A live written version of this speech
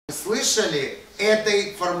слышали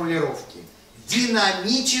этой формулировки.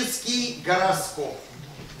 Динамический гороскоп.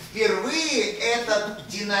 Впервые этот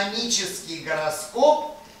динамический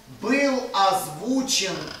гороскоп был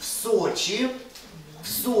озвучен в Сочи,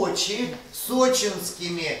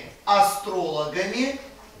 сочинскими астрологами.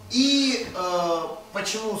 И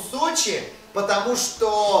почему Сочи? Потому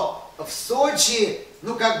что в Сочи,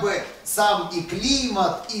 ну как бы сам и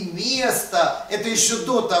климат, и место, это еще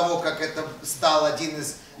до того, как это стал один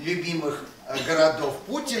из любимых городов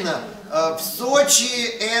Путина, в Сочи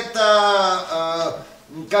это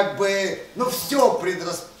как бы, ну все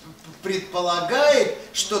предполагает,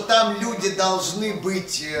 что там люди должны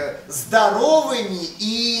быть здоровыми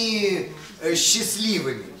и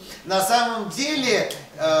счастливыми. На самом деле,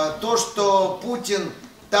 то, что Путин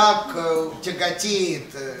так тяготел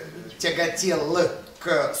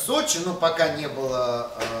к Сочи, ну пока не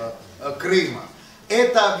было Крыма,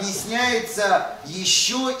 это объясняется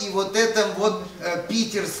еще и вот этим вот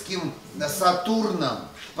питерским Сатурном,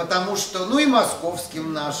 потому что, ну и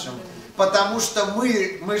московским нашим, потому что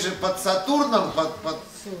мы же под Сатурном,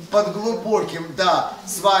 под глубоким, да,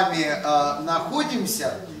 с вами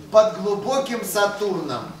находимся, под глубоким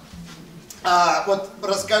Сатурном. Вот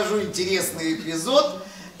расскажу интересный эпизод.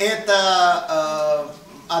 Это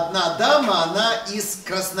одна дама, она из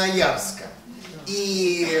Красноярска.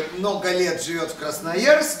 И много лет живет в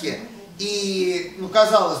Красноярске. И, ну,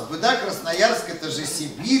 казалось бы, да, Красноярск, это же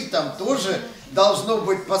Сибирь, там тоже должно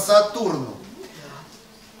быть по Сатурну.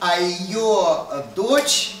 А ее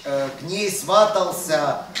дочь, к ней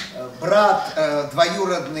сватался брат,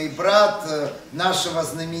 двоюродный брат нашего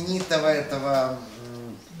знаменитого этого,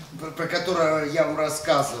 про которого я вам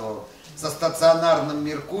рассказывал, со стационарным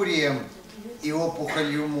Меркурием и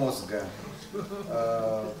опухолью мозга.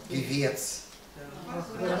 Певец.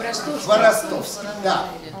 Хворостовский,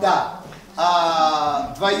 да.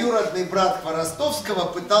 Двоюродный брат Хворостовского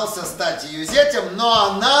пытался стать ее зятем, но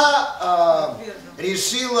она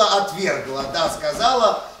отвергла, да,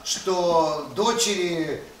 сказала, что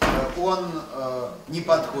дочери он не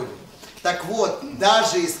подходит. Так вот,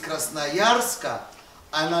 даже из Красноярска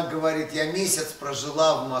она говорит: я месяц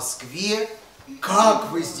прожила в Москве, как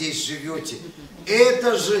вы здесь живете?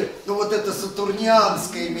 Это же, ну вот это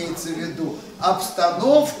сатурнианская имеется в виду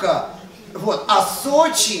обстановка, вот, а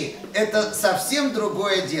Сочи это совсем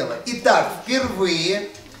другое дело. Итак, впервые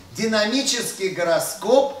динамический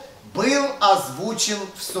гороскоп был озвучен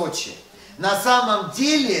в Сочи. На самом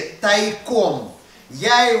деле тайком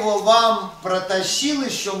я его вам протащил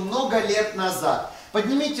еще много лет назад.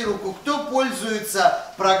 Поднимите руку, кто пользуется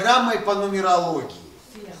программой по нумерологии.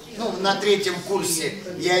 Ну, на 3-м курсе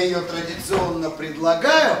я ее традиционно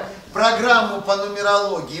предлагаю. Программу по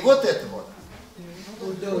нумерологии. Вот это вот.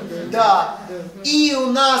 Да. И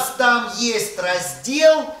у нас там есть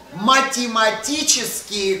раздел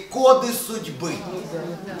 «Математические коды судьбы».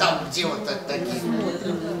 Там, где вот такие.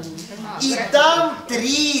 И там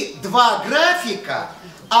 2 графика,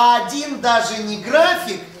 а один даже не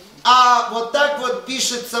график, а вот так вот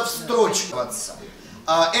пишется в строчку.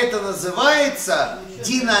 Это называется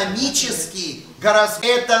динамический гороскоп.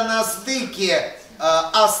 Это на стыке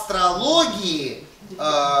астрологии,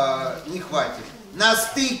 не хватит, на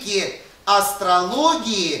стыке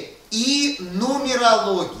астрологии и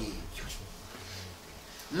нумерологии.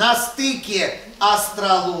 На стыке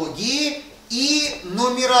астрологии и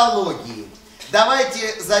нумерологии.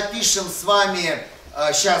 Давайте запишем с вами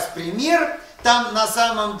сейчас пример. Там на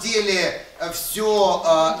самом деле все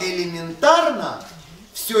элементарно.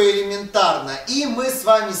 И мы с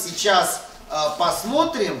вами сейчас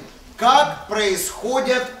посмотрим, как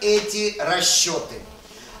происходят эти расчеты.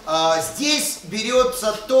 Здесь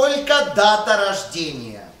берется только дата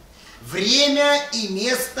рождения. Время и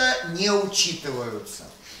место не учитываются.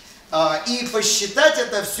 И посчитать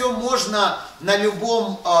это все можно на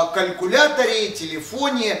любом калькуляторе,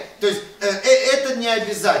 телефоне. То есть это не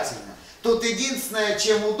обязательно. Тут единственное,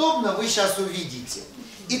 чем удобно, вы сейчас увидите.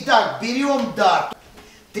 Итак, берем дату.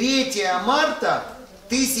 3 марта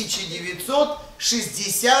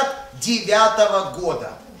 1969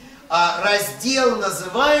 года. Раздел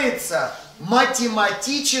называется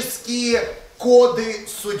 «Математические коды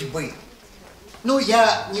судьбы». Ну,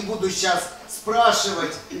 я не буду сейчас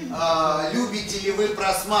спрашивать, любите ли вы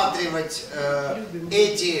просматривать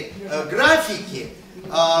эти графики,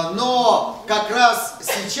 но как раз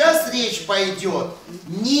сейчас речь пойдет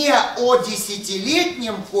не о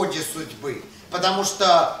 10-летнем коде судьбы, потому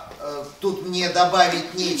что тут мне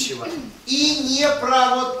добавить нечего, и не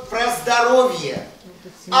про здоровье,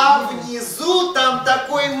 а внизу там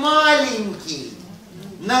такой маленький,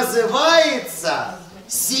 называется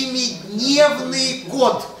 7-дневный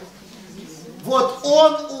код. Вот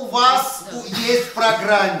он у вас есть в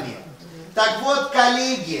программе. Так вот,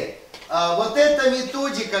 коллеги, вот эта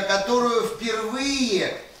методика, которую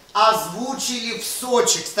впервые озвучили в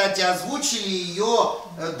Сочи, кстати, озвучили ее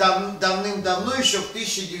давным-давно, еще в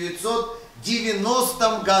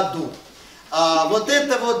 1990 году. Вот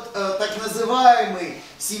это вот так называемый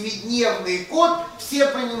 7-дневный код, все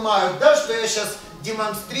понимают, да, что я сейчас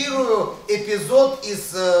демонстрирую эпизод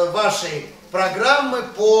из вашей программы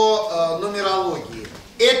по нумерологии.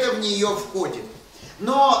 Это в нее входит.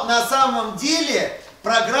 Но на самом деле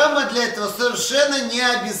программа для этого совершенно не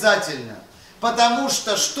обязательна. Потому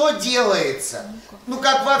что делается? Ну,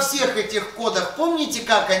 как во всех этих кодах, помните,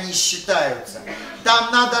 как они считаются?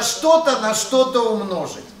 Там надо что-то на что-то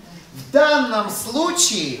умножить. В данном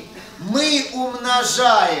случае мы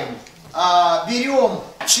умножаем, берем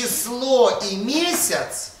число и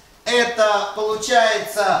месяц, это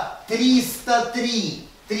получается 303,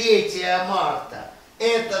 3 марта,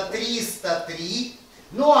 это 303.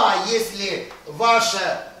 Ну а если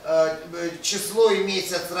ваше число и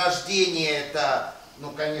месяц рождения это,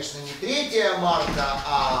 ну конечно, не 3 марта,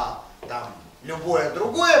 а там любое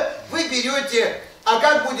другое, вы берете, а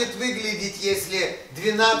как будет выглядеть, если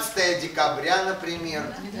 12 декабря, например?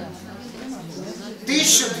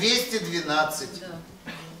 1212.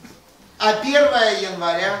 А 1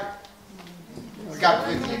 января как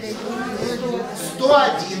выглядит?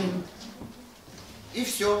 101. И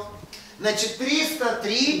все. Значит,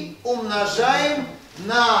 303 умножаем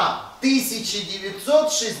на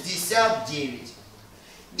 1969.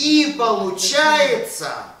 И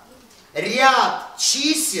получается ряд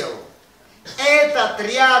чисел. Этот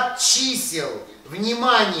ряд чисел,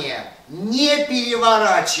 внимание, не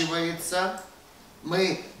переворачивается.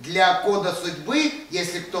 Мы для кода судьбы,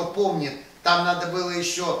 если кто помнит, там надо было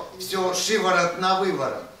еще все шиворот на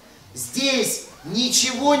выворот. Здесь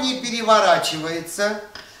ничего не переворачивается.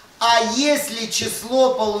 А если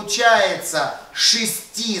число получается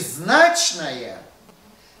шестизначное,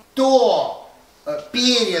 то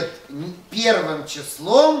перед первым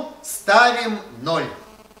числом ставим 0.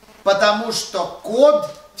 Потому что код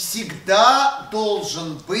всегда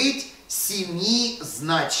должен быть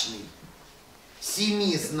семизначный.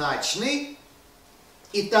 Семизначный.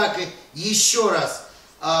 Итак, еще раз,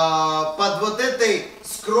 под вот этой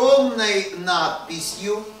скромной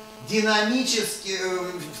надписью динамический,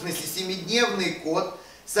 в смысле 7-дневный код,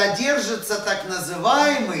 содержится так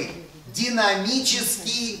называемый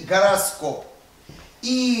динамический гороскоп.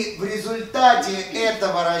 И в результате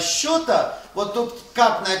этого расчета, вот тут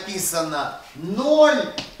как написано,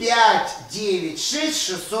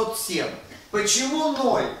 0,596,607. Почему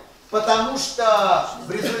 0? Потому что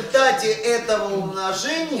в результате этого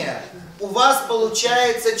умножения у вас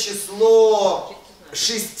получается число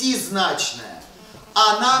шестизначное.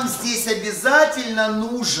 А нам здесь обязательно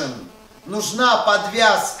нужна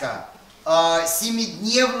подвязка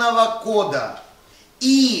 7-дневного кода.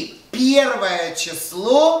 И первое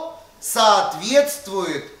число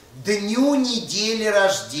соответствует дню недели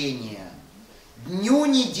рождения. Дню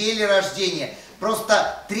недели рождения.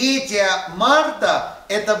 Просто 3 марта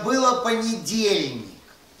это было понедельник.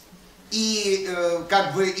 И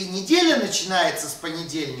как бы и неделя начинается с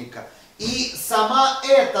понедельника. И сама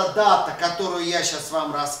эта дата, которую я сейчас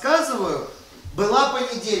вам рассказываю, была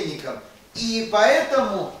понедельником. И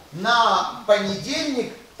поэтому на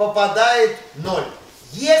понедельник попадает 0.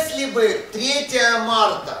 Если бы 3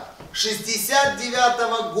 марта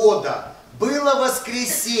 69 года было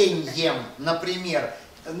воскресеньем, например,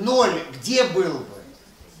 0 где был бы?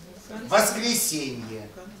 Воскресенье.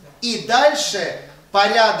 И дальше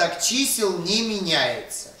порядок чисел не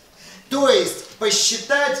меняется. То есть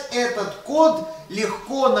посчитать этот код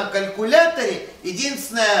легко на калькуляторе.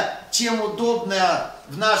 Единственное, чем удобно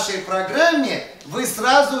в нашей программе, вы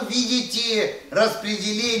сразу видите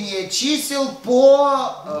распределение чисел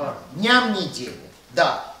по дням недели.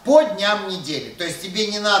 Да, по дням недели. То есть тебе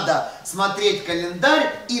не надо смотреть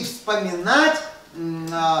календарь и вспоминать,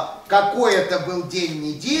 какой это был день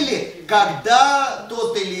недели, когда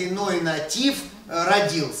тот или иной натив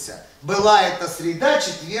родился. Была это среда,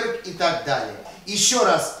 четверг и так далее. Еще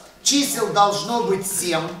раз, чисел должно быть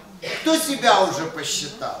 7. Кто себя уже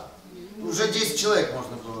посчитал? Уже 10 человек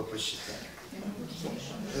можно было посчитать.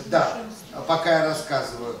 Да, пока я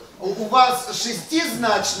рассказываю. У вас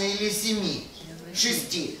шестизначный или 7?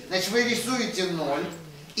 6. Значит, вы рисуете 0,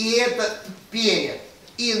 и это перед.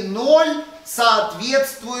 И 0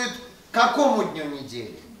 соответствует какому дню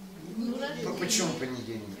недели? Почему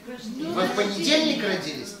понедельник? Вы в понедельник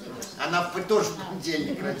родились? Она тоже в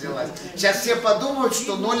понедельник родилась. Сейчас все подумают,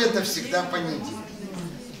 что 0 это всегда понедельник.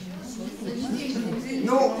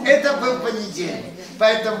 Ну, это был понедельник.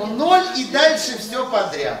 Поэтому 0 и дальше все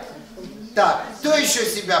подряд. Так, кто еще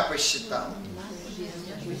себя посчитал?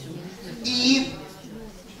 И,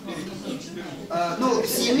 ну,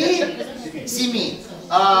 7.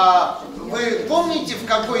 Вы помните, в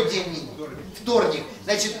какой день? Вторник.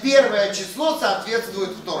 Значит, первое число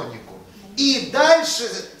соответствует вторнику. И дальше,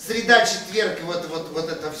 среда, четверг, вот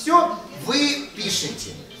это все, вы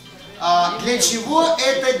пишете. Для чего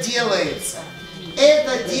это делается?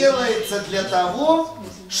 Это делается для того,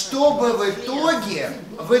 чтобы в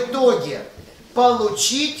итоге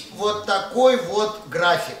получить вот такой вот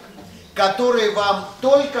график, который вам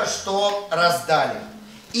только что раздали.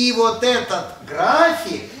 И вот этот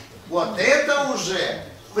график, вот это уже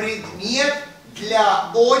предмет для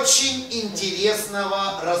очень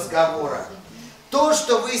интересного разговора. То,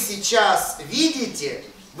 что вы сейчас видите,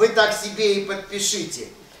 вы так себе и подпишите,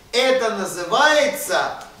 это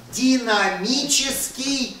называется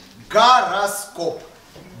динамический гороскоп.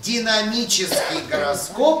 Динамический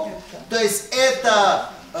гороскоп, то есть это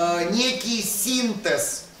некий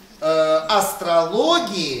синтез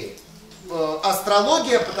астрологии.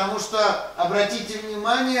 Астрология, потому что, обратите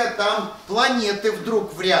внимание, там планеты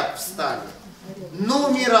вдруг в ряд встали.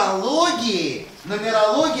 Нумерология,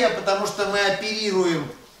 потому что мы оперируем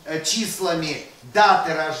числами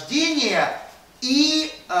даты рождения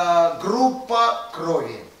и группа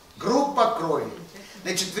крови. Группа крови.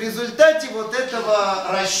 Значит, в результате вот этого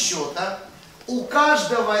расчета у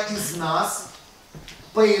каждого из нас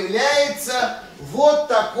появляется вот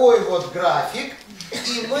такой вот график,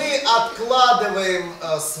 и мы откладываем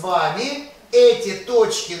с вами эти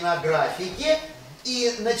точки на графике,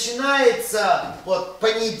 и начинается вот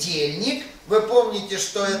понедельник. Вы помните,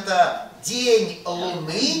 что это день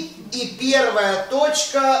Луны, и первая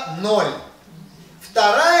точка 0.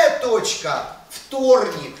 Вторая точка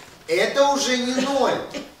вторник. Это уже не 0.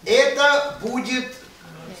 Это будет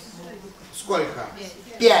сколько?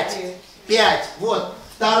 5. 5. Вот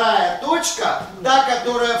вторая точка, та,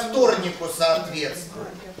 которая вторнику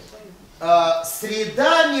соответствует.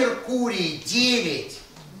 Среда, Меркурий 9.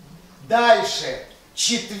 Дальше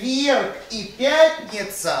четверг и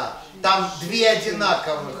пятница, там 2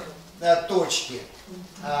 одинаковых точки.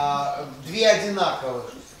 2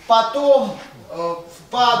 одинаковых. Потом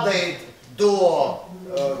падает до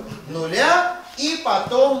 0, и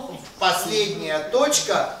потом последняя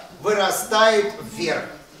точка вырастает вверх.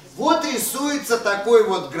 Вот рисуется такой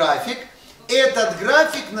вот график. Этот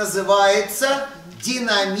график называется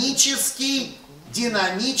динамический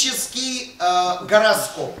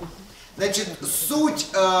гороскоп. Значит, суть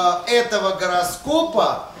этого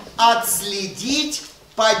гороскопа – отследить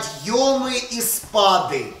подъемы и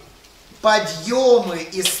спады. Подъемы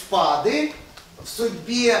и спады в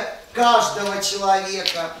судьбе каждого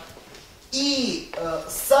человека и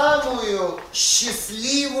самую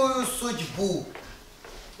счастливую судьбу.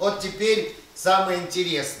 Вот теперь самое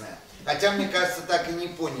интересное. Хотя, мне кажется, так и не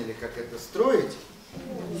поняли, как это строить.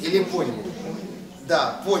 Или поняли?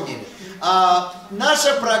 Да, поняли.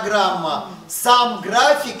 Наша программа сам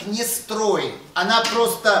график не строит. Она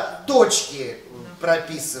просто точки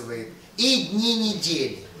прописывает и дни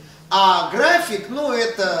недели. А график, ну,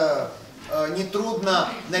 это нетрудно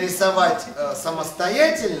нарисовать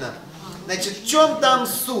самостоятельно. Значит, в чем там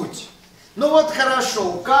суть? Ну вот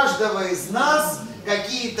хорошо, у каждого из нас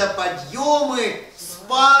какие-то подъемы,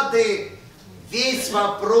 спады. Весь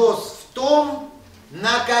вопрос в том,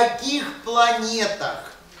 на каких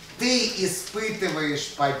планетах ты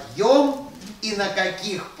испытываешь подъем и на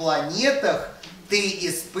каких планетах ты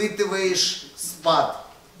испытываешь спад.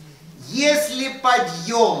 Если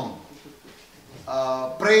подъем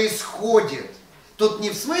происходит, тут не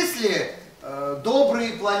в смысле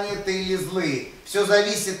добрые планеты или злые, все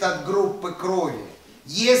зависит от группы крови.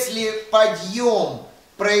 Если подъем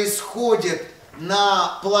происходит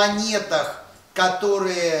на планетах,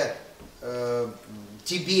 которые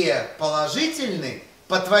тебе положительны,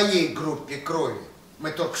 по твоей группе крови,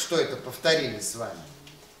 мы только что это повторили с вами,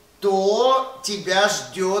 то тебя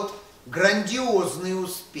ждет грандиозный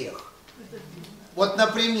успех. Вот,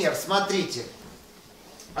 например, смотрите,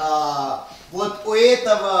 вот у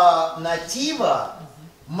этого натива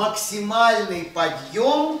максимальный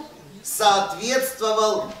подъем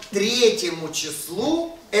соответствовал 3-му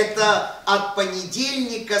числу, это от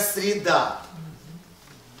понедельника среда.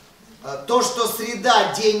 То, что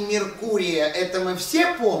среда, день Меркурия, это мы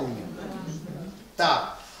все помним.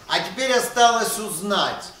 Так, а теперь осталось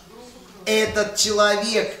узнать, этот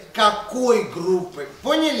человек какой группы.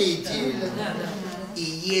 Поняли идею? И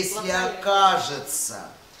если окажется,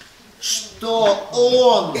 что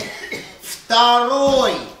он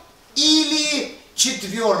второй Или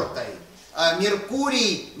четвертой.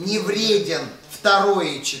 Меркурий не вреден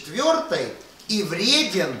второй и четвертой, и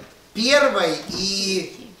вреден первой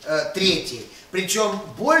и третьей. Причем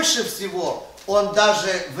больше всего он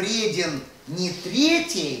даже вреден не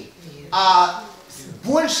третьей, а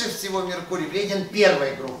больше всего Меркурий вреден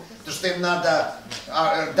первой группе. Потому что им надо,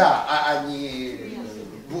 а не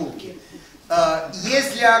булки.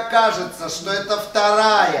 Если окажется, что это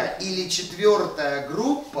вторая или четвертая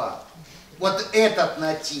группа, вот этот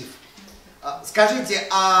натив, скажите,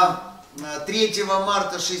 а 3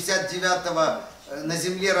 марта 69-го на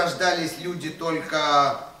Земле рождались люди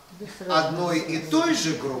только одной и той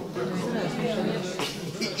же группы?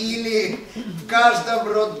 Или в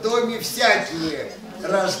каждом роддоме всякие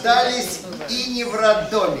рождались и не в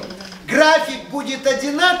роддоме? График будет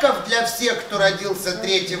одинаков для всех, кто родился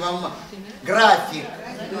 3 марта? График?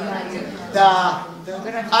 Да.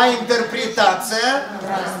 А интерпретация?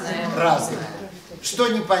 Разная. Что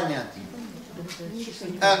непонятно?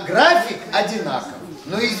 График одинаков.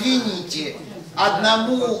 Но извините,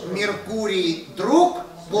 одному Меркурий друг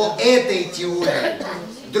по этой теории,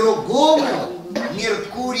 другому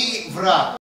Меркурий враг.